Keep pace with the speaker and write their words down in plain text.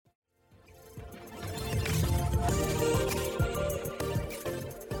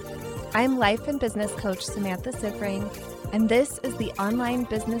I'm life and business coach Samantha Sifring, and this is the Online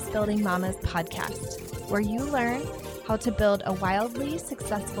Business Building Mamas podcast, where you learn how to build a wildly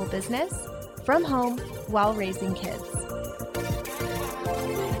successful business from home while raising kids.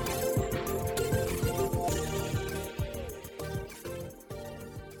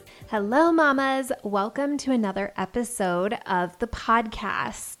 Hello, mamas. Welcome to another episode of the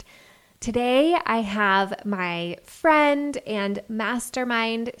podcast. Today, I have my friend and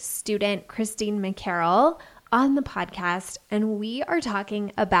mastermind student, Christine McCarroll, on the podcast, and we are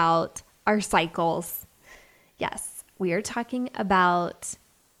talking about our cycles. Yes, we are talking about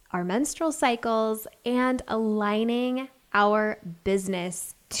our menstrual cycles and aligning our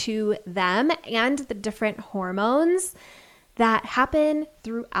business to them and the different hormones that happen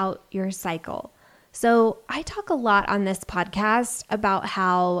throughout your cycle. So I talk a lot on this podcast about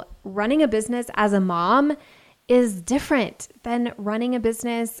how running a business as a mom is different than running a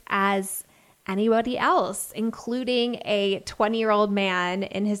business as anybody else, including a 20-year-old man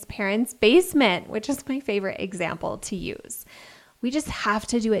in his parents' basement, which is my favorite example to use. We just have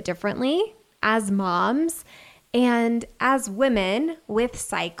to do it differently as moms, and as women with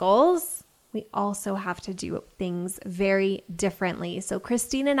cycles, we also have to do things very differently. So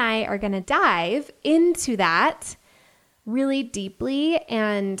Christine and I are going to dive into that really deeply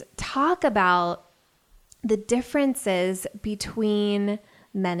and talk about the differences between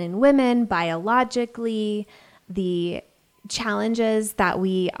men and women biologically, the challenges that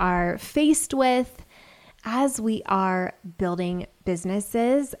we are faced with as we are building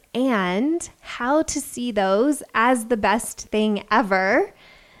businesses, and how to see those as the best thing ever,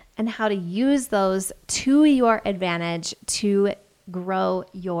 and how to use those to your advantage to grow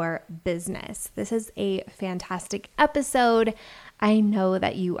your business. This is a fantastic episode. I know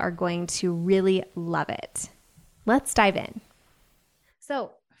that you are going to really love it. Let's dive in.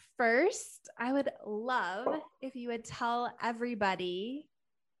 So first, I would love if you would tell everybody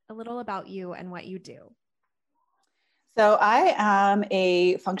a little about you and what you do. So I am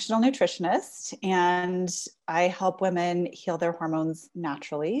a functional nutritionist, and I help women heal their hormones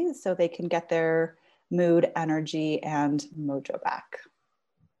naturally so they can get their mood, energy, and mojo back.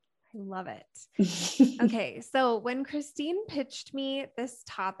 I love it. Okay, so when Christine pitched me this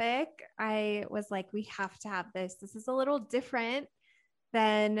topic, I was like, we have to have this. This is a little different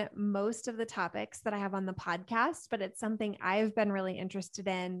than most of the topics that I have on the podcast, but it's something I've been really interested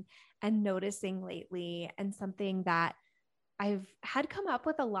in and noticing lately, and something that I've had come up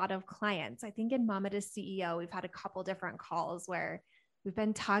with a lot of clients. I think in Mama to CEO, we've had a couple different calls where we've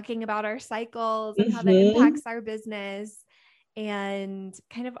been talking about our cycles and how that impacts our business and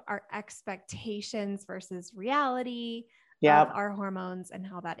kind of our expectations versus reality of our hormones and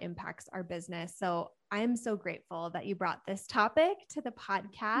how that impacts our business. So I'm so grateful that you brought this topic to the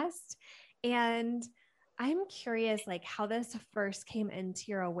podcast. And I'm curious, like, how this first came into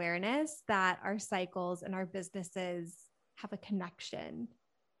your awareness that our cycles and our businesses have a connection.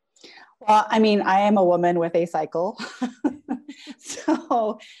 Well, I mean, I am a woman with a cycle.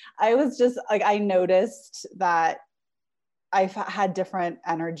 So I was just like, I noticed that I've had different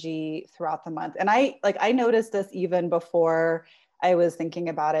energy throughout the month. And I noticed this even before I was thinking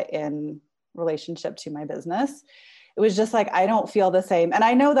about it in relationship to my business. It was just like, I don't feel the same. And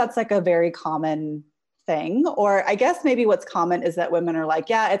I know that's like a very common thing, or I guess maybe what's common is that women are like,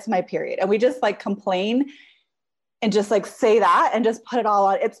 yeah, it's my period. And we just like complain and just like say that and just put it all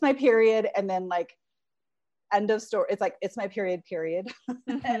on. It's my period. And then like end of story. It's like, it's my period.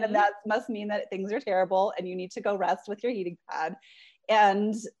 And that must mean that things are terrible and you need to go rest with your heating pad.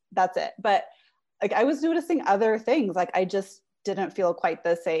 And that's it. But like, I was noticing other things. Like, I just didn't feel quite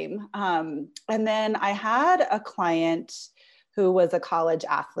the same. And then I had a client who was a college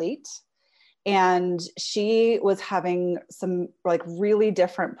athlete, and she was having some like really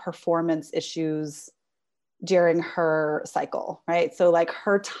different performance issues during her cycle, right? So like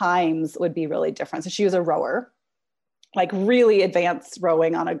her times would be really different. So she was a rower, like really advanced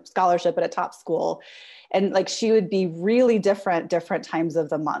rowing on a scholarship at a top school. And like, she would be really different times of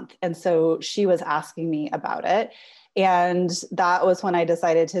the month. And so she was asking me about it. And that was when I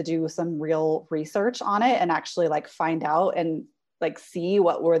decided to do some real research on it and actually like find out and like see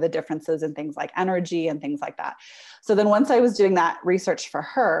what were the differences in things like energy and things like that. So then once I was doing that research for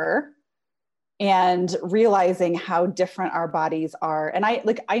her, and realizing how different our bodies are. And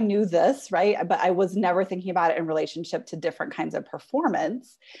I knew this, right? But I was never thinking about it in relationship to different kinds of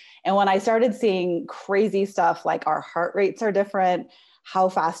performance. And when I started seeing crazy stuff, like our heart rates are different, how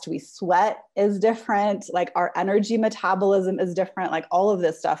fast we sweat is different. Like our energy metabolism is different. Like all of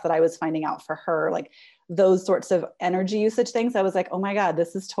this stuff that I was finding out for her, like those sorts of energy usage things. I was like, oh my God,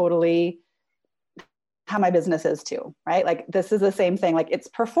 this is totally how my business is too, right? Like this is the same thing. Like it's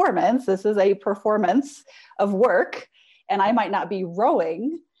performance. This is a performance of work. And I might not be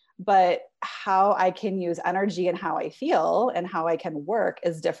rowing, but how I can use energy and how I feel and how I can work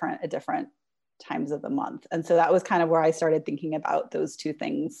is different at different times of the month. And so that was kind of where I started thinking about those two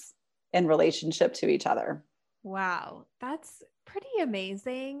things in relationship to each other. Wow. That's pretty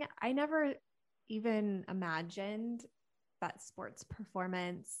amazing. I never even imagined that sports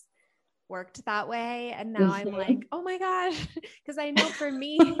performance worked that way. And now I'm like, oh my gosh. Because I know for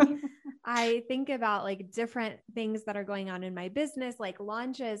me, I think about like different things that are going on in my business, like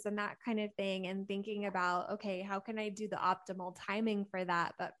launches and that kind of thing, and thinking about, okay, how can I do the optimal timing for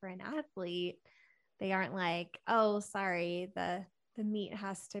that? But for an athlete, they aren't like, oh, sorry, the meet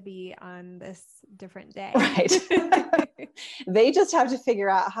has to be on this different day. Right. They just have to figure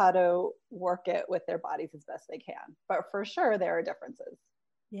out how to work it with their bodies as best they can. But for sure, there are differences.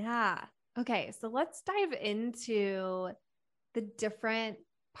 Yeah. Okay. So let's dive into the different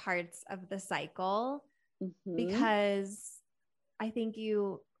parts of the cycle, because I think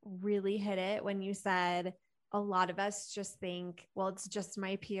you really hit it when you said a lot of us just think, well, it's just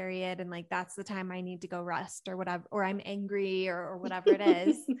my period. And like, that's the time I need to go rest or whatever, or I'm angry or whatever it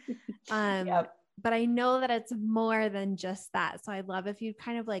is. Yep. But I know that it's more than just that. So I'd love if you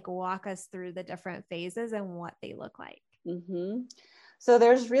kind of like walk us through the different phases and what they look like. So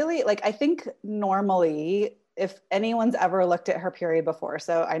there's really like, I think normally if anyone's ever looked at her period before,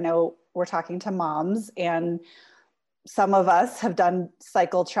 so I know we're talking to moms and some of us have done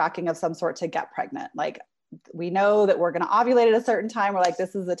cycle tracking of some sort to get pregnant. Like we know that we're going to ovulate at a certain time. We're like,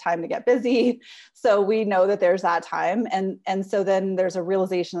 this is the time to get busy. So we know that there's that time. And so then there's a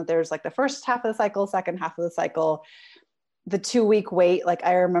realization that there's like the first half of the cycle, second half of the cycle, the 2-week wait. Like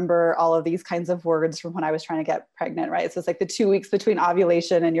I remember all of these kinds of words from when I was trying to get pregnant, right? So it's like the 2 weeks between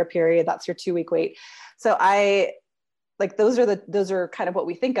ovulation and your period, that's your 2-week wait. So I like, those are kind of what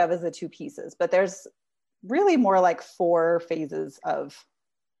we think of as the two pieces, but there's really more like 4 phases of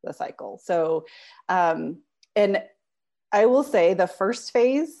the cycle. So, and I will say the first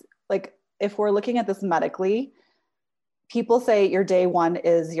phase, like if we're looking at this medically, people say your day 1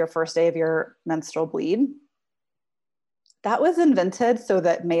 is your first day of your menstrual bleed. That was invented so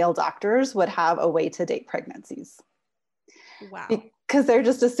that male doctors would have a way to date pregnancies. Wow. Because they're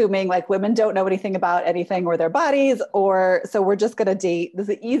just assuming like women don't know anything about anything or their bodies, or so we're just going to date. This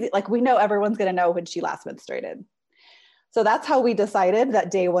is easy. Like we know everyone's going to know when she last menstruated. So that's how we decided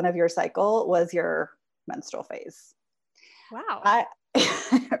that day 1 of your cycle was your menstrual phase. Wow.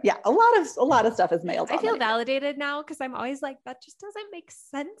 Yeah, a lot of stuff is male dominated. I feel validated now because I'm always like, that just doesn't make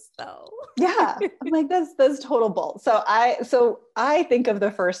sense though. Yeah, I'm like that's total bull. So I think of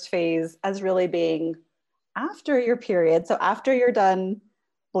the first phase as really being after your period. So after you're done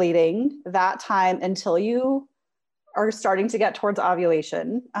bleeding, that time until you are starting to get towards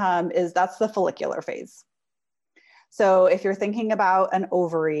ovulation, that's the follicular phase. So if you're thinking about an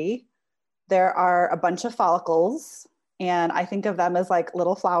ovary, there are a bunch of follicles. And I think of them as like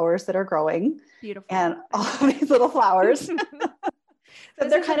little flowers that are growing. Beautiful. And all of these little flowers, but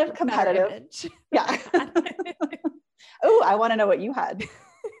they're kind of competitive. Yeah. Oh, I want to know what you had.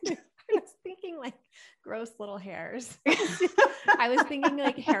 I was thinking like gross little hairs. I was thinking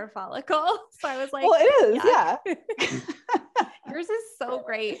like hair follicle. So I was like, well, it is. Yeah. Yours is so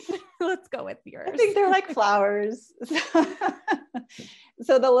great. Let's go with yours. I think they're like flowers.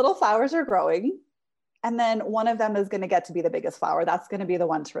 So the little flowers are growing. And then one of them is going to get to be the biggest flower. That's going to be the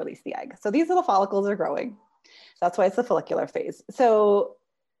one to release the egg. So these little follicles are growing. That's why it's the follicular phase. So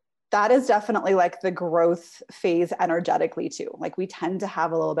that is definitely like the growth phase energetically too. Like we tend to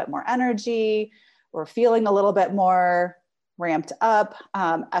have a little bit more energy. We're feeling a little bit more ramped up.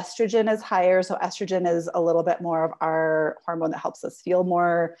 Estrogen is higher. So estrogen is a little bit more of our hormone that helps us feel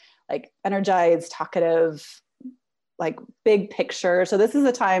more like energized, talkative, like big picture. So this is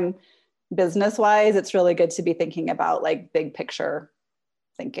a time business wise, it's really good to be thinking about like big picture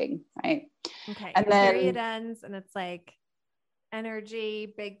thinking, right? Okay. And then period ends and it's like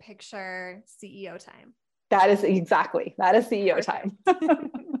energy, big picture, CEO time. That is CEO time.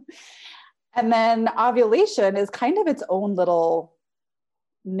 And then ovulation is kind of its own little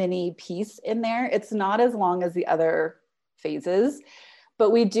mini piece in there. It's not as long as the other phases, but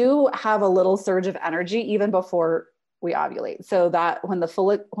we do have a little surge of energy even before we ovulate. So that when the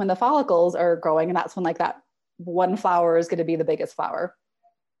follicles are growing, and that's when like that one flower is going to be the biggest flower,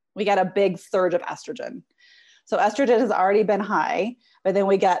 we get a big surge of estrogen. So estrogen has already been high, but then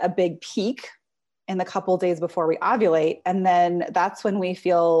we get a big peak in the couple days before we ovulate. And then that's when we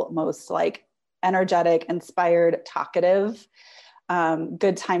feel most like energetic, inspired, talkative.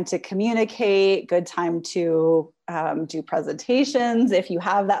 Good time to communicate, good time to do presentations if you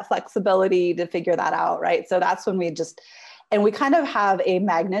have that flexibility to figure that out, right? So that's when and we kind of have a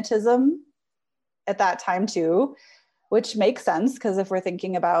magnetism at that time too, which makes sense because if we're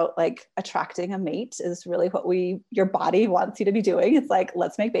thinking about like attracting a mate is really what your body wants you to be doing. It's like,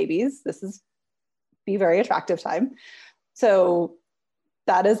 let's make babies. This is be very attractive time. So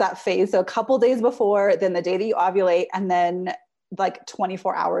that is that phase. So a couple days before, then the day that you ovulate, and then like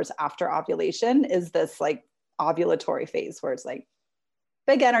 24 hours after ovulation is this like ovulatory phase where it's like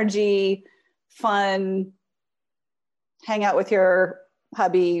big energy, fun, hang out with your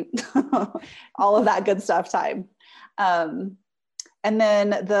hubby, all of that good stuff time. And then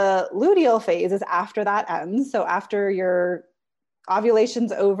the luteal phase is after that ends. So after your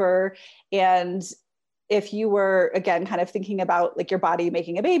ovulation's over, and if you were, again, kind of thinking about like your body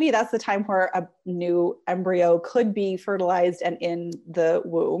making a baby, that's the time where a new embryo could be fertilized and in the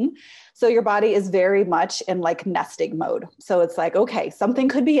womb. So your body is very much in like nesting mode. So it's like, okay, something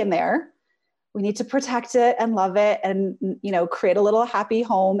could be in there. We need to protect it and love it and, you know, create a little happy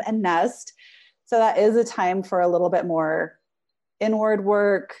home and nest. So that is a time for a little bit more inward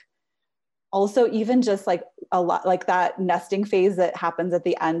work. Also, even just like a lot like that nesting phase that happens at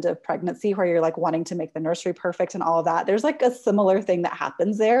the end of pregnancy where you're like wanting to make the nursery perfect and all of that. There's like a similar thing that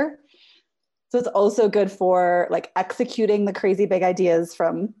happens there. So it's also good for like executing the crazy big ideas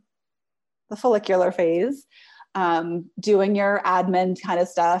from the follicular phase, doing your admin kind of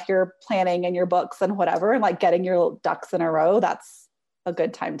stuff, your planning and your books and whatever, and like getting your ducks in a row. That's a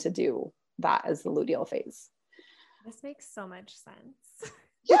good time to do that as the luteal phase. This makes so much sense.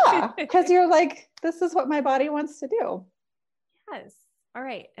 Yeah, because you're like, this is what my body wants to do. Yes. All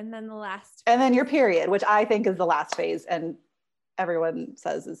right. And then the last. And then your period, which I think is the last phase. And everyone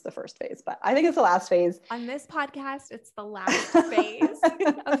says is the first phase, but I think it's the last phase. On this podcast, it's the last phase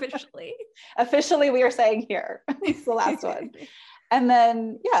officially. Officially, we are saying here, it's the last one. And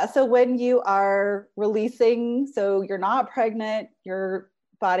then, yeah, so when you are releasing, so you're not pregnant, your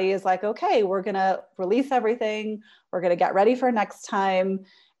body is like, okay, we're going to release everything. We're going to get ready for next time.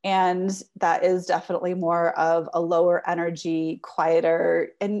 And that is definitely more of a lower energy,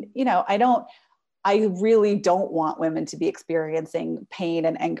 quieter. And, you know, I really don't want women to be experiencing pain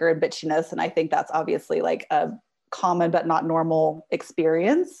and anger and bitchiness. And I think that's obviously like a common but not normal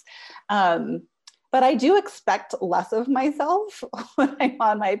experience. But I do expect less of myself when I'm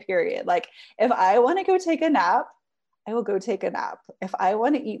on my period. Like if I want to go take a nap, I will go take a nap. If I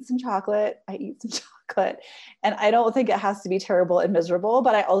want to eat some chocolate, I eat some chocolate. And I don't think it has to be terrible and miserable,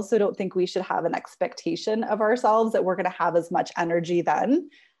 but I also don't think we should have an expectation of ourselves that we're going to have as much energy then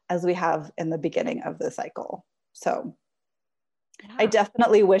as we have in the beginning of the cycle. So yeah. I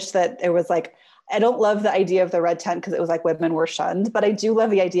definitely wish that it was like, I don't love the idea of the red tent because it was like women were shunned, but I do love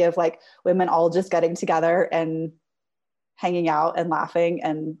the idea of like women all just getting together and hanging out and laughing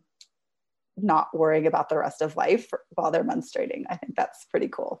and not worrying about the rest of life while they're menstruating. I think that's pretty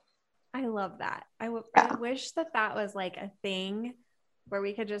cool. I love that. I wish that was like a thing where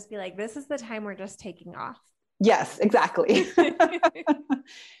we could just be like, this is the time we're just taking off. Yes, exactly.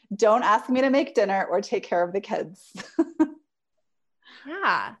 Don't ask me to make dinner or take care of the kids.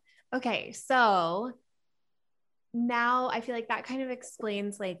 Yeah. Okay. So now I feel like that kind of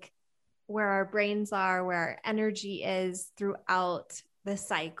explains like where our brains are, where our energy is throughout the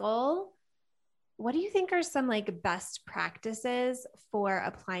cycle. What do you think are some like best practices for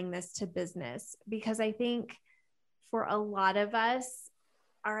applying this to business? Because I think for a lot of us,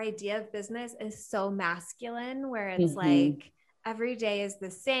 our idea of business is so masculine where it's like every day is the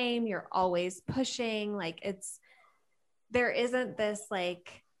same. You're always pushing. Like there isn't this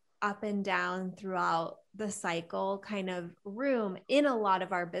like up and down throughout the cycle kind of room in a lot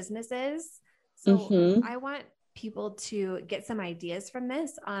of our businesses. So I want people to get some ideas from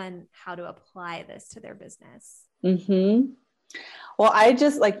this on how to apply this to their business. Well, I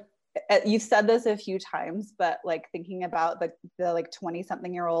just like, you've said this a few times, but like thinking about the like 20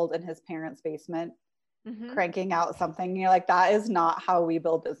 something year old in his parents' basement, cranking out something, you're like, that is not how we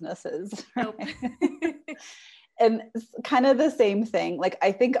build businesses. Right? Nope. And it's kind of the same thing. Like,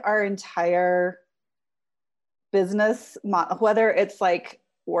 I think our entire business, whether it's like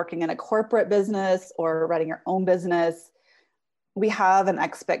working in a corporate business or running your own business, we have an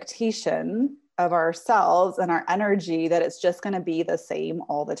expectation of ourselves and our energy that it's just going to be the same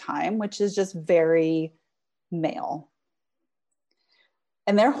all the time, which is just very male.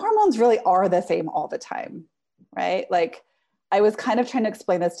 And their hormones really are the same all the time. right? Like I was kind of trying to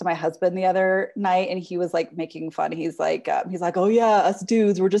explain this to my husband the other night, and he was like making fun. He's like, oh yeah, us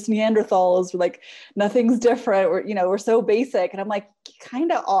dudes, we're just Neanderthals. We're like, nothing's different. We're so basic. And I'm like, you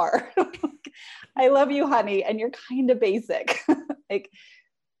kind of are. I love you, honey. And you're kind of basic. Like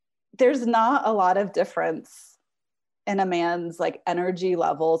there's not a lot of difference in a man's like energy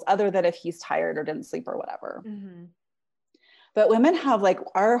levels other than if he's tired or didn't sleep or whatever. Mm-hmm. But women have like,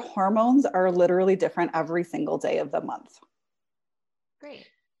 our hormones are literally different every single day of the month. Great.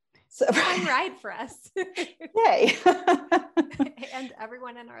 So fun ride for us. Yay. And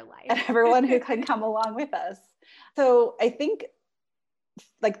everyone in our life. And everyone who can come along with us. So I think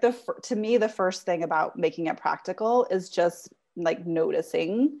like to me, the first thing about making it practical is just like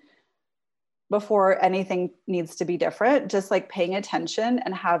noticing before anything needs to be different, just like paying attention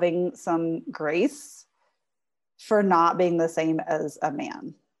and having some grace for not being the same as a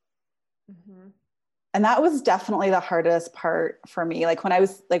man. Mm-hmm. And that was definitely the hardest part for me. Like when I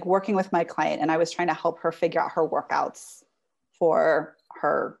was like working with my client and I was trying to help her figure out her workouts for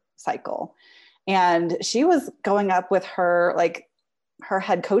her cycle. And she was going up with her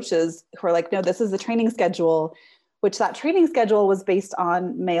head coaches who are like, no, this is the training schedule, which that training schedule was based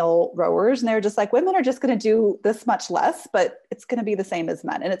on male rowers. And they were just like, women are just going to do this much less, but it's going to be the same as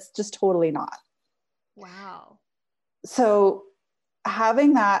men. And it's just totally not. Wow. So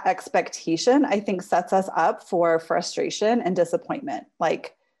having that expectation, I think, sets us up for frustration and disappointment.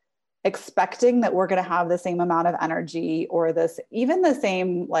 Like expecting that we're going to have the same amount of energy or even the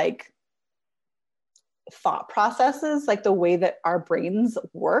same like thought processes, like the way that our brains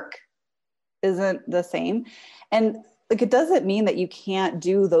work isn't the same. And like, it doesn't mean that you can't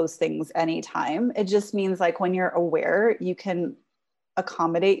do those things anytime. It just means like when you're aware, you can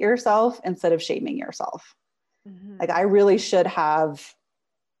accommodate yourself instead of shaming yourself. Mm-hmm. Like I really should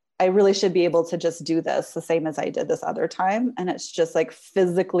be able to just do this the same as I did this other time. And it's just like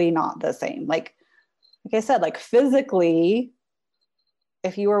physically not the same. Like I said, like physically,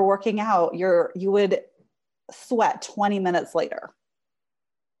 if you were working out, you would sweat 20 minutes later.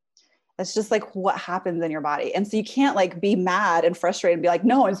 It's just like what happens in your body. And so you can't like be mad and frustrated and be like,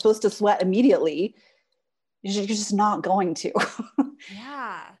 no, I'm supposed to sweat immediately. You're just not going to.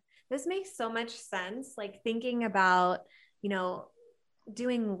 Yeah. This makes so much sense. Like thinking about,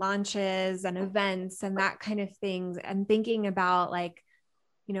 doing launches and events and that kind of things, and thinking about like,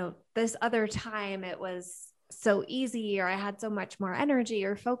 this other time it was so easy, or I had so much more energy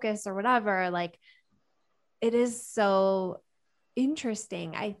or focus or whatever. Like it is so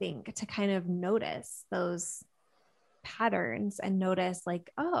interesting, I think, to kind of notice those patterns and notice like,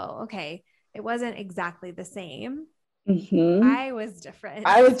 oh, okay, it wasn't exactly the same. Mm-hmm. I was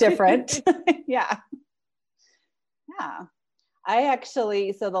different. Yeah. Yeah.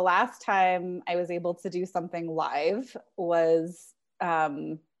 So the last time I was able to do something live was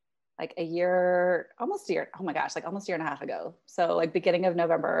like almost a year. Oh my gosh, like almost a year and a half ago. So like beginning of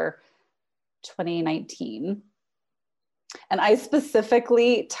November 2019. And I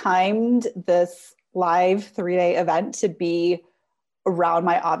specifically timed this live 3-day event to be around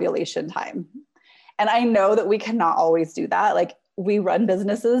my ovulation time. And I know that we cannot always do that. Like we run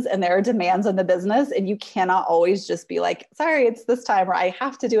businesses and there are demands on the business, and you cannot always just be like, sorry, it's this time, or I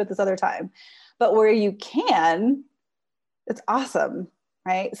have to do it this other time. But where you can, it's awesome,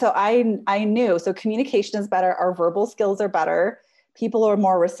 right? So I knew, so communication is better. Our verbal skills are better. People are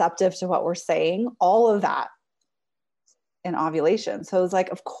more receptive to what we're saying, all of that in ovulation. So it was like,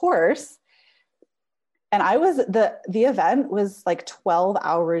 of course. And the event was like 12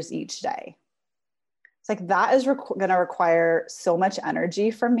 hours each day. It's like, that is going to require so much energy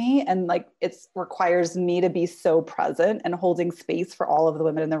from me. And like, it requires me to be so present and holding space for all of the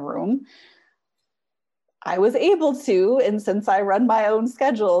women in the room. I was able to, and since I run my own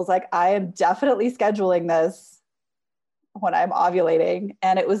schedules, like I am definitely scheduling this when I'm ovulating.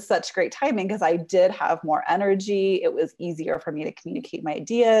 And it was such great timing because I did have more energy. It was easier for me to communicate my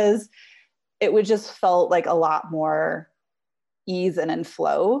ideas. It would just felt like a lot more ease and in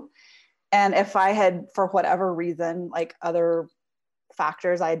flow. And if I had, for whatever reason, like other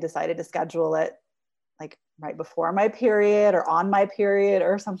factors, I had decided to schedule it like right before my period or on my period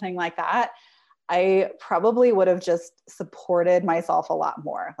or something like that, I probably would have just supported myself a lot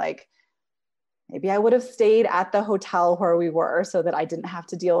more. Like maybe I would have stayed at the hotel where we were so that I didn't have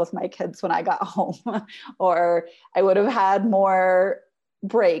to deal with my kids when I got home, or I would have had more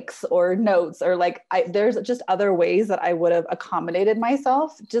breaks or notes, or like there's just other ways that I would have accommodated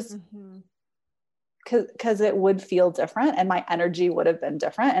myself, just because it would feel different and my energy would have been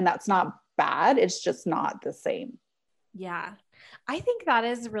different. And that's not bad. It's just not the same. Yeah. I think that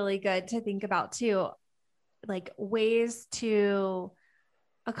is really good to think about too. like ways to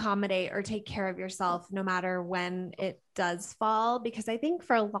accommodate or take care of yourself no matter when it does fall. Because I think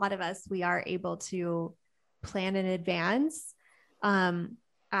for a lot of us, we are able to plan in advance.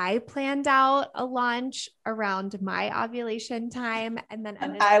 I planned out a launch around my ovulation time and then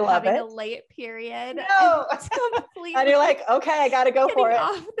ended up having a late period. No. And you're like, okay, I got to go for it.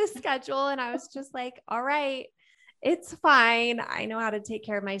 Off the schedule. And I was just like, all right, it's fine. I know how to take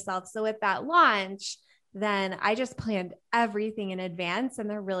care of myself. So with that launch, then I just planned everything in advance and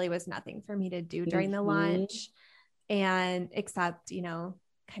there really was nothing for me to do during the launch and except,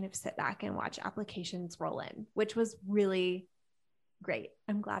 kind of sit back and watch applications roll in, which was really great.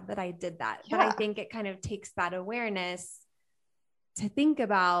 I'm glad that I did that. Yeah. But I think it kind of takes that awareness to think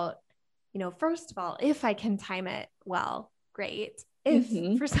about, first of all, if I can time it well, great.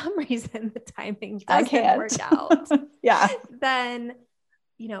 If for some reason the timing doesn't work out, yeah, then,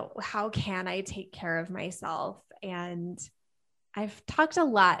 how can I take care of myself? And I've talked a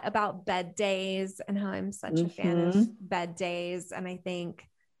lot about bed days and how I'm such a fan of bed days. And I think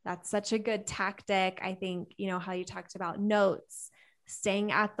that's such a good tactic. I think, how you talked about notes,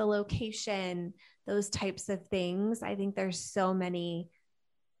 staying at the location, those types of things. I think there's so many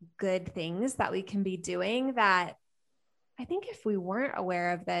good things that we can be doing that I think if we weren't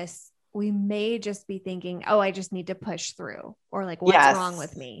aware of this, we may just be thinking, oh, I just need to push through or like, what's wrong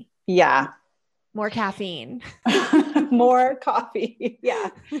with me? Yeah. More caffeine. More coffee. Yeah.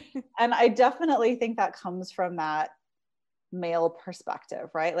 And I definitely think that comes from that male perspective,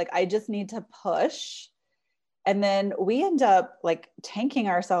 right? Like I just need to push. And then we end up like tanking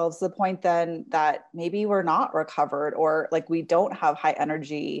ourselves to the point then that maybe we're not recovered or like we don't have high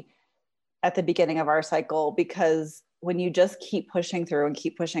energy at the beginning of our cycle, because when you just keep pushing through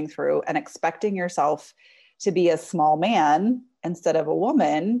and expecting yourself to be a small man instead of a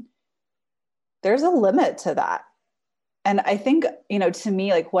woman, there's a limit to that. And I think, to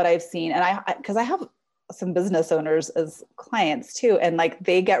me, like what I've seen, and because I have some business owners as clients too, and like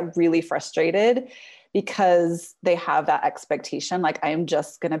they get really frustrated because they have that expectation. Like, I'm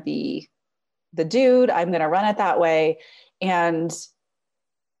just going to be the dude, I'm going to run it that way. And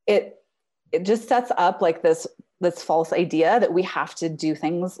it just sets up like this false idea that we have to do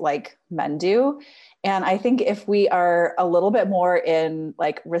things like men do. And I think if we are a little bit more in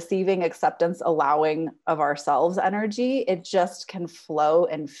like receiving acceptance, allowing of ourselves energy, it just can flow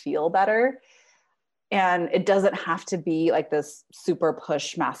and feel better. And it doesn't have to be like this super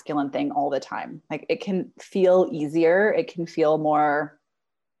push masculine thing all the time. Like it can feel easier. It can feel more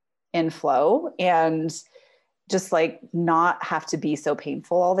in flow and just like not have to be so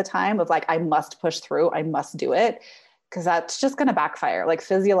painful all the time of like, I must push through, I must do it. Cause that's just going to backfire. Like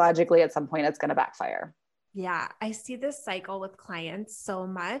physiologically at some point it's going to backfire. Yeah. I see this cycle with clients so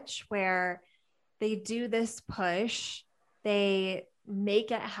much where they do this push, they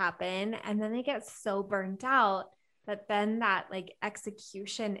make it happen, and then they get so burnt out that then that like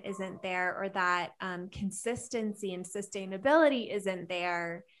execution isn't there, or that consistency and sustainability isn't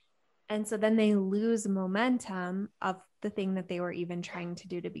there. And so then they lose momentum of the thing that they were even trying to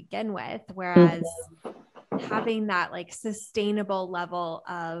do to begin with. Whereas having that like sustainable level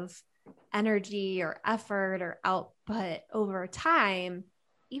of energy or effort or output over time,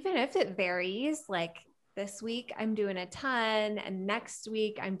 even if it varies, like this week I'm doing a ton and next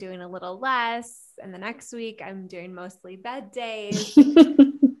week I'm doing a little less, and the next week I'm doing mostly bed days,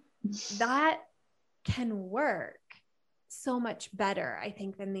 that can work so much better, I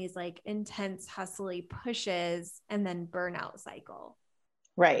think, than these like intense hustly pushes and then burnout cycle.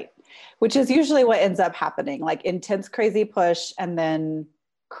 Right. Which is usually what ends up happening, like intense, crazy push and then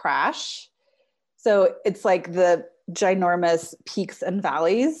crash. So it's like the ginormous peaks and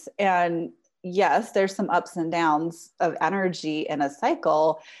valleys. And yes, there's some ups and downs of energy in a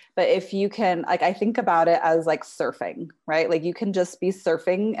cycle, but if you can, like, I think about it as like surfing, right? Like you can just be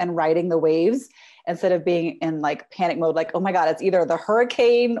surfing and riding the waves instead of being in like panic mode, like, oh my God, it's either the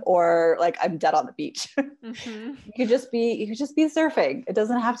hurricane or like I'm dead on the beach. You could just be surfing. It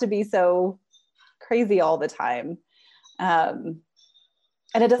doesn't have to be so crazy all the time. And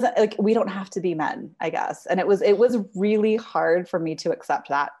it doesn't, like, we don't have to be men, I guess. And it was really hard for me to accept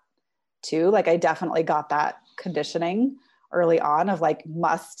that too. Like I definitely got that conditioning early on of like,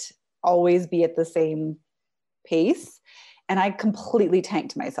 must always be at the same pace. And I completely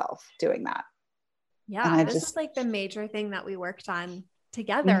tanked myself doing that. Yeah. This is like the major thing that we worked on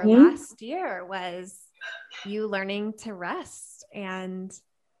together last year, was you learning to rest and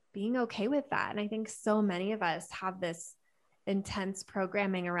being okay with that. And I think so many of us have this intense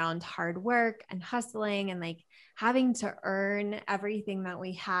programming around hard work and hustling and like having to earn everything that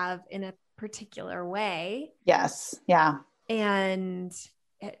we have in a particular way. Yes. Yeah. And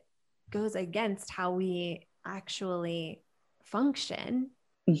it goes against how we actually function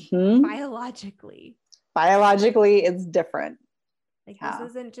biologically. Biologically, it's different. Like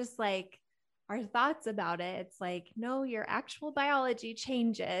this isn't just like our thoughts about it. It's like, no, your actual biology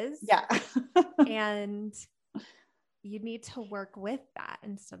changes. Yeah. And you need to work with that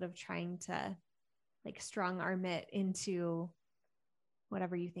instead of trying to like strong arm it into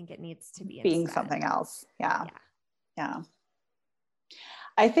whatever you think it needs to be being instead. Something else. Yeah.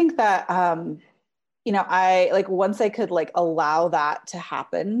 I think that, I like, once I could like allow that to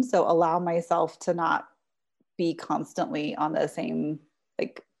happen. So allow myself to not be constantly on the same,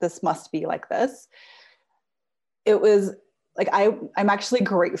 like, this must be like this. It was like, I'm actually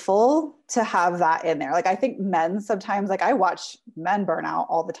grateful to have that in there. Like, I think men sometimes, like, I watch men burn out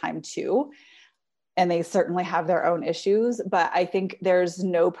all the time too. And they certainly have their own issues, but I think there's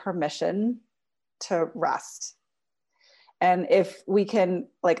no permission to rest. And if we can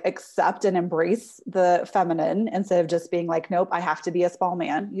like accept and embrace the feminine instead of just being like, nope, I have to be a small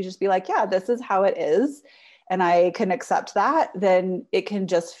man, you just be like, yeah, this is how it is. And I can accept that, then it can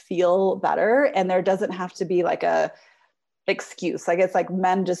just feel better. And there doesn't have to be like a excuse. Like, it's like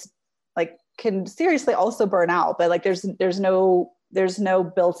men just like can seriously also burn out, but like there's no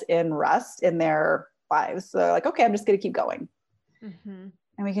built-in rest in their lives. So they're like, okay, I'm just going to keep going. And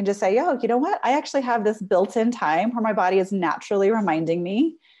we can just say, yo, you know what? I actually have this built-in time where my body is naturally reminding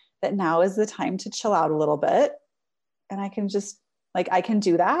me that now is the time to chill out a little bit. And I can just like, I can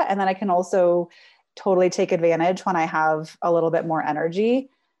do that. And then I can also totally take advantage when I have a little bit more energy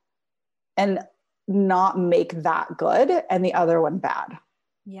and not make that good and the other one bad.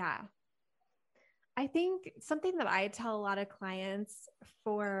 Yeah. I think something that I tell a lot of clients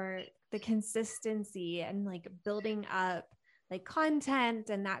for the consistency and like building up like content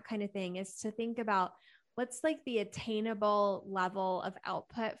and that kind of thing is to think about what's like the attainable level of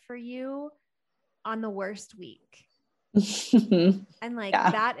output for you on the worst week. And like,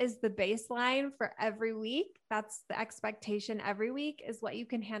 that is the baseline for every week. That's the expectation every week is what you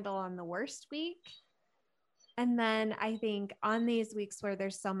can handle on the worst week. And then I think on these weeks where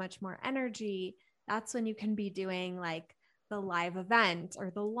there's so much more energy, that's when you can be doing like the live event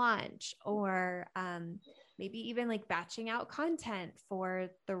or the launch, or maybe even like batching out content for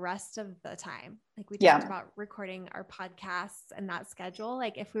the rest of the time. Like we talked about recording our podcasts and that schedule.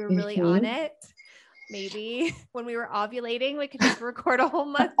 Like if we were really on it, maybe when we were ovulating, we could just record a whole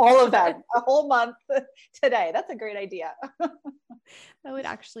month. All of that, a whole month today. That's a great idea. That would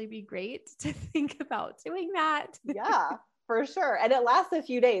actually be great to think about doing that. Yeah, for sure. And it lasts a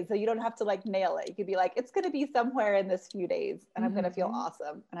few days. So you don't have to like nail it. You could be like, it's going to be somewhere in this few days and I'm going to feel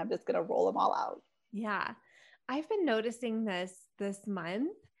awesome. And I'm just going to roll them all out. Yeah. I've been noticing this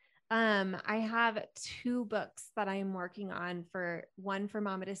month. I have 2 books that I'm working on, for one for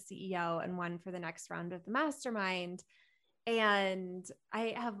Mama to CEO and one for the next round of the mastermind. And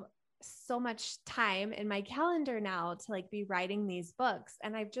I have so much time in my calendar now to like be writing these books.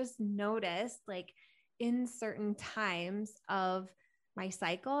 And I've just noticed like in certain times of my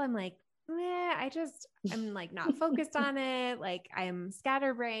cycle, I'm like, I'm like not focused on it. Like I'm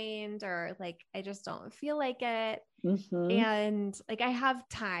scatterbrained, or like, I just don't feel like it. And like, I have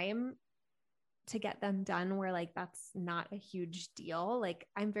time to get them done where like, that's not a huge deal. Like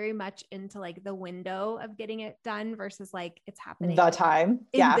I'm very much into like the window of getting it done versus like it's happening the time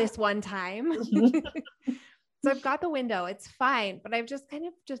in this one time. So I've got the window, it's fine. But I've just kind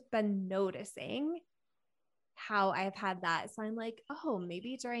of just been noticing how I've had that. So I'm like, oh,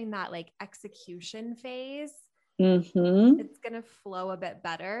 maybe during that like execution phase, it's going to flow a bit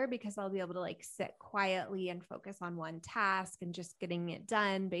better because I'll be able to like sit quietly and focus on one task and just getting it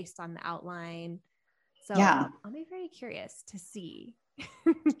done based on the outline. So I'll be very curious to see.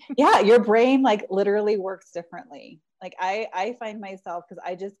 Yeah. Your brain like literally works differently. Like I find myself, cause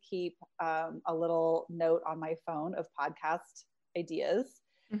I just keep a little note on my phone of podcast ideas.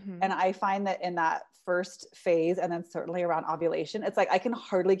 And I find that in that first phase, and then certainly around ovulation, it's like I can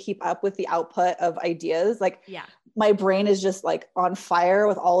hardly keep up with the output of ideas. Like my brain is just like on fire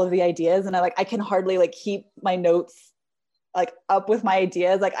with all of the ideas. And I can hardly like keep my notes like up with my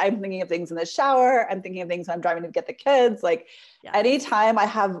ideas. Like I'm thinking of things in the shower. I'm thinking of things when I'm driving to get the kids. Like anytime I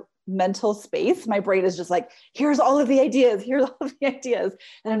have mental space, my brain is just like, here's all of the ideas. Here's all of the ideas.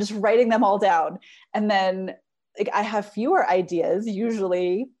 And I'm just writing them all down. And then like I have fewer ideas,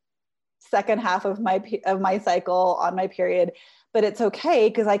 usually second half of my cycle on my period, but it's okay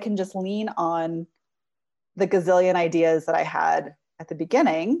because I can just lean on the gazillion ideas that I had at the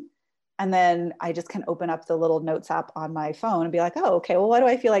beginning And then I just can open up the little notes app on my phone and be like, oh, okay, well, what do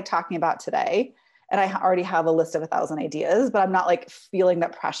I feel like talking about today? And I already have a list of 1,000 ideas, but I'm not like feeling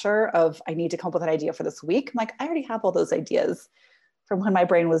that pressure of I need to come up with an idea for this week. I'm like, I already have all those ideas from when my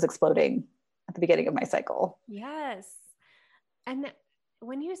brain was exploding at the beginning of my cycle. Yes. And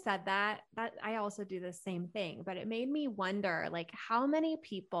when you said that I also do the same thing, but it made me wonder like how many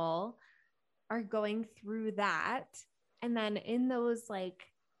people are going through that. And then in those like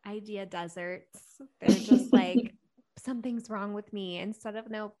idea deserts, they're just like, something's wrong with me instead of,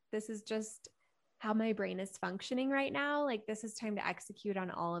 no, this is just how my brain is functioning right now. Like this is time to execute on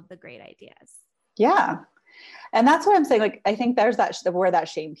all of the great ideas. Yeah. And that's what I'm saying. Like, I think there's that where that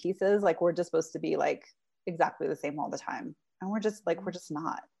shame piece is like, we're just supposed to be like exactly the same all the time. And we're just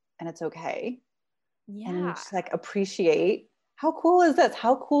not, and it's okay. Yeah. And just like appreciate how cool is this?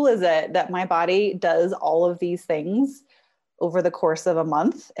 How cool is it that my body does all of these things over the course of a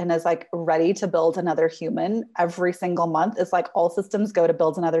month and is like ready to build another human every single month? It's like all systems go to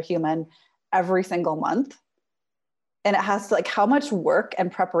build another human every single month. And it has to like how much work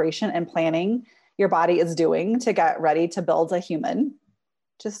and preparation and planning your body is doing to get ready to build a human.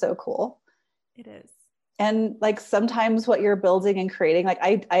 Just so cool. It is. And like sometimes what you're building and creating, like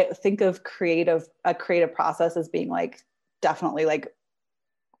I think of a creative process as being like definitely like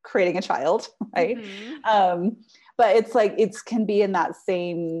creating a child, right? Mm-hmm. But it's like can be in that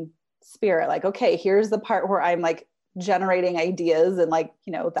same spirit. Like, okay, here's the part where I'm like generating ideas and like,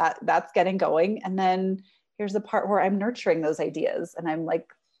 you know, that's getting going. And then here's the part where I'm nurturing those ideas and I'm like,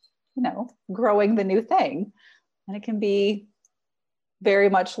 you know, growing the new thing. And it can be very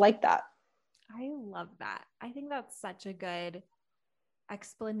much like that. I love that. I think that's such a good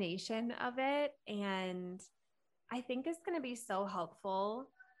explanation of it. And I think it's going to be so helpful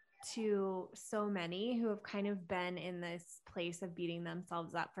to so many who have kind of been in this place of beating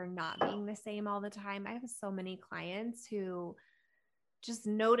themselves up for not being the same all the time. I have so many clients who just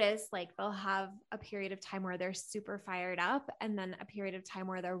notice like they'll have a period of time where they're super fired up and then a period of time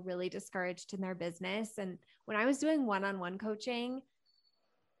where they're really discouraged in their business. And when I was doing one-on-one coaching,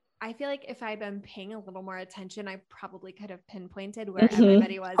 I feel like if I'd been paying a little more attention, I probably could have pinpointed where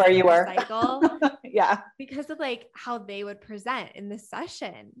everybody was where in you their were. cycle. Yeah. Because of like how they would present in the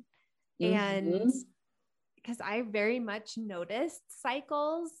session. Mm-hmm. And because I very much noticed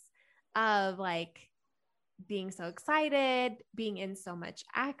cycles of like being so excited, being in so much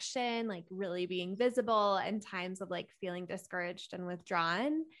action, like really being visible, and times of like feeling discouraged and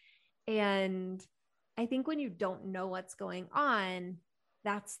withdrawn. And I think when you don't know what's going on,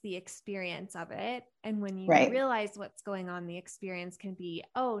 that's the experience of it. And when you realize what's going on, the experience can be,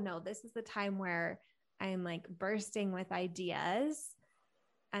 oh no, this is the time where I'm like bursting with ideas.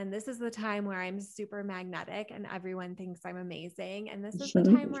 And this is the time where I'm super magnetic and everyone thinks I'm amazing. And this is the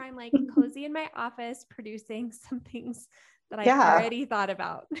time where I'm like cozy in my office producing some things that I've already thought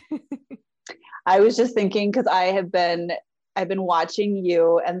about. I was just thinking, because I've been watching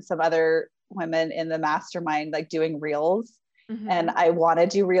you and some other women in the mastermind like doing reels. Mm-hmm. And I want to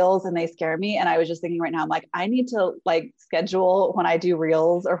do reels and they scare me. And I was just thinking right now, I'm like, I need to like schedule when I do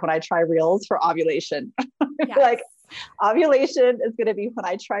reels or when I try reels for ovulation. Yes. Like ovulation is going to be when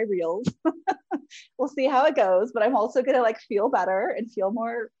I try reels. We'll see how it goes, but I'm also going to like feel better and feel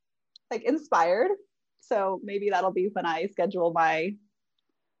more like inspired. So maybe that'll be when I schedule my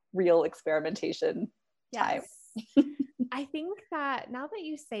real experimentation time. Yes. I think that now that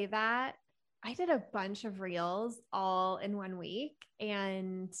you say that, I did a bunch of reels all in 1 week,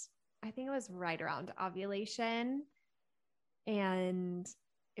 and I think it was right around ovulation, and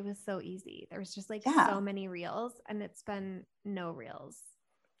it was so easy. There was just like so many reels, and it's been no reels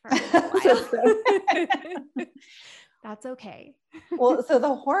for a while. That's okay. Well, so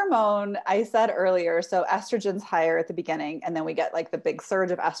the hormone I said earlier, so estrogen's higher at the beginning, and then we get like the big surge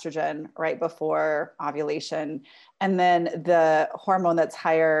of estrogen right before ovulation. And then the hormone that's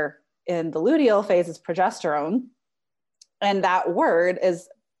higher in the luteal phase is progesterone. And that word is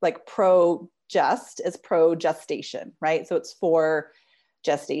like is pro-gestation, right? So it's for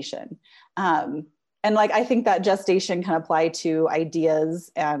gestation. And like, I think that gestation can apply to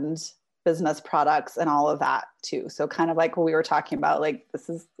ideas and business products and all of that too. So kind of like what we were talking about, like this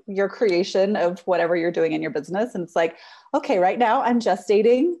is your creation of whatever you're doing in your business. And it's like, okay, right now I'm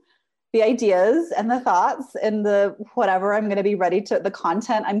gestating the ideas and the thoughts and the whatever I'm going to be ready to, the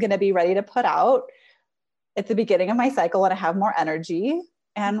content I'm going to be ready to put out at the beginning of my cycle when I have more energy.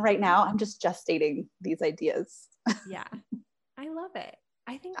 And right now I'm just gestating these ideas. Yeah. I love it.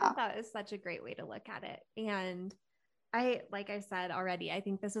 I think that is such a great way to look at it. And like I said already, I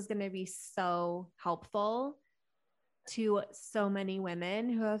think this is going to be so helpful to so many women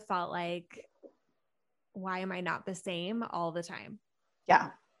who have felt like, why am I not the same all the time? Yeah,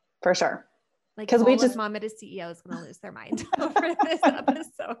 for sure. Like, because we just Mama to CEO is going to lose their mind over this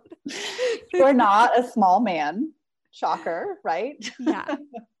episode. We're not a small man. Shocker, right? Yeah.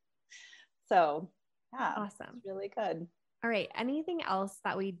 So yeah, awesome. It's really good. All right. Anything else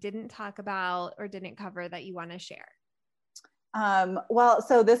that we didn't talk about or didn't cover that you want to share? Well,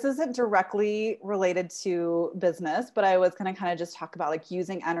 so this isn't directly related to business, but I was going to kind of just talk about like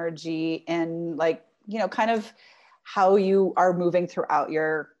using energy in like, you know, kind of how you are moving throughout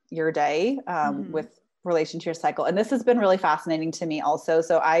your day with relation to your cycle. And this has been really fascinating to me also.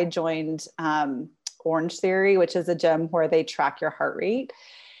 So I joined Orange Theory, which is a gym where they track your heart rate.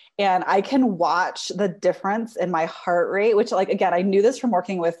 And I can watch the difference in my heart rate, which like, again, I knew this from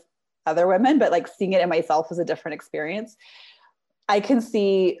working with other women, but like seeing it in myself was a different experience. I can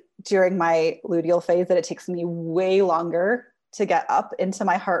see during my luteal phase that it takes me way longer to get up into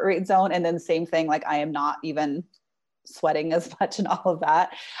my heart rate zone. And then same thing, like I am not even sweating as much and all of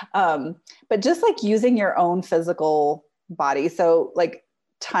that. But just like using your own physical body. So like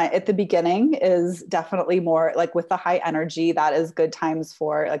time at the beginning is definitely more like with the high energy, that is good times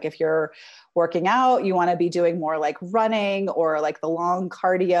for like, if you're working out, you want to be doing more like running or like the long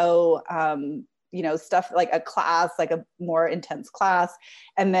cardio, you know, stuff like a class, like a more intense class.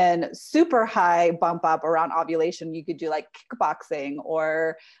 And then super high bump up around ovulation. You could do like kickboxing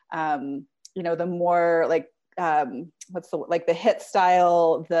or, you know, the more like, like the HIIT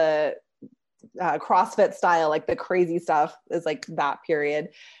style, the CrossFit style, like the crazy stuff is like that period.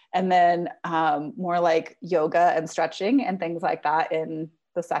 And then more like yoga and stretching and things like that in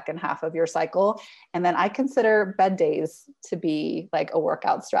the second half of your cycle. And then I consider bed days to be like a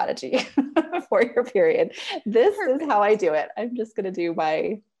workout strategy for your period. This is how I do it. I'm just going to do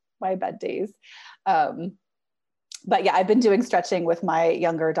my bed days. But yeah, I've been doing stretching with my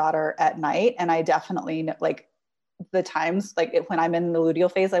younger daughter at night. And I definitely like the times, like when I'm in the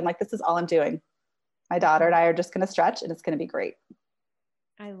luteal phase, I'm like, this is all I'm doing. My daughter and I are just going to stretch and it's going to be great.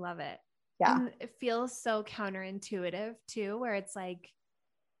 I love it. Yeah. And it feels so counterintuitive too, where it's like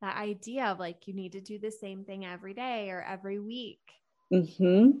that idea of like, you need to do the same thing every day or every week.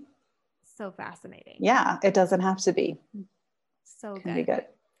 Mm-hmm. So fascinating. Yeah. It doesn't have to be. So good. Can be good.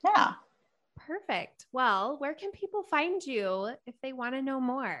 Yeah. Perfect. Well, where can people find you if they want to know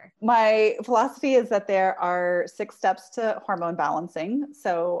more? My philosophy is that there are 6 steps to hormone balancing.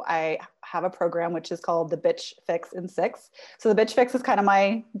 So I have a program which is called the Bitch Fix in 6. So the Bitch Fix is kind of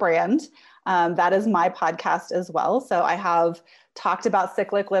my brand. That is my podcast as well. So I have talked about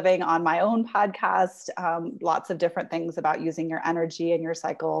cyclic living on my own podcast, lots of different things about using your energy and your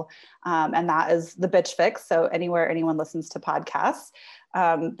cycle. And that is the Bitch Fix. So anywhere anyone listens to podcasts,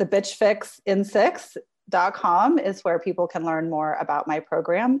 the Bitch Fix in 6.com is where people can learn more about my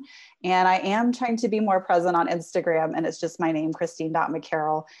program. And I am trying to be more present on Instagram, and it's just my name,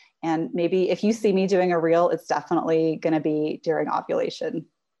 Christine.McCarroll. And maybe if you see me doing a reel, it's definitely going to be during ovulation.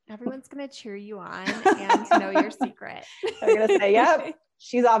 Everyone's going to cheer you on and know your secret. They're going to say, yep,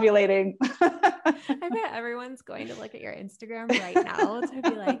 she's ovulating. I bet everyone's going to look at your Instagram right now to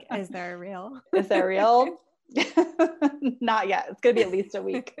be like, is there a reel? Is there a reel? Not yet. It's going to be at least a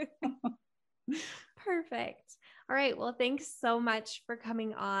week. Perfect. All right. Well, thanks so much for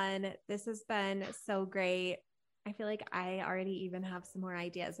coming on. This has been so great. I feel like I already even have some more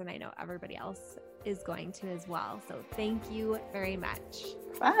ideas, and I know everybody else is going to as well. So thank you very much.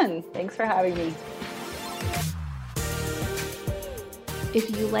 Fun. Thanks for having me. If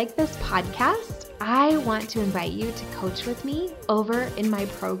you like this podcast, I want to invite you to coach with me over in my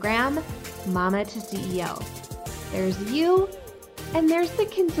program, Mama to CEO. There's you, and there's the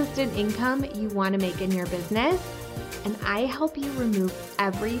consistent income you want to make in your business, and I help you remove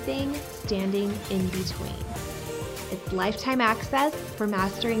everything standing in between. It's lifetime access for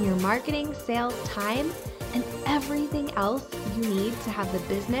mastering your marketing, sales, time, and everything else you need to have the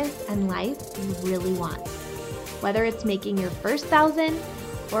business and life you really want. Whether it's making your first 1,000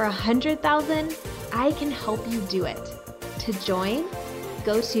 or 100,000, I can help you do it. To join,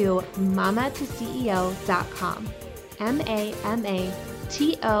 go to mamatoceo.com,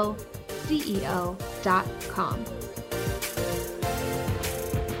 mamatoceo.com.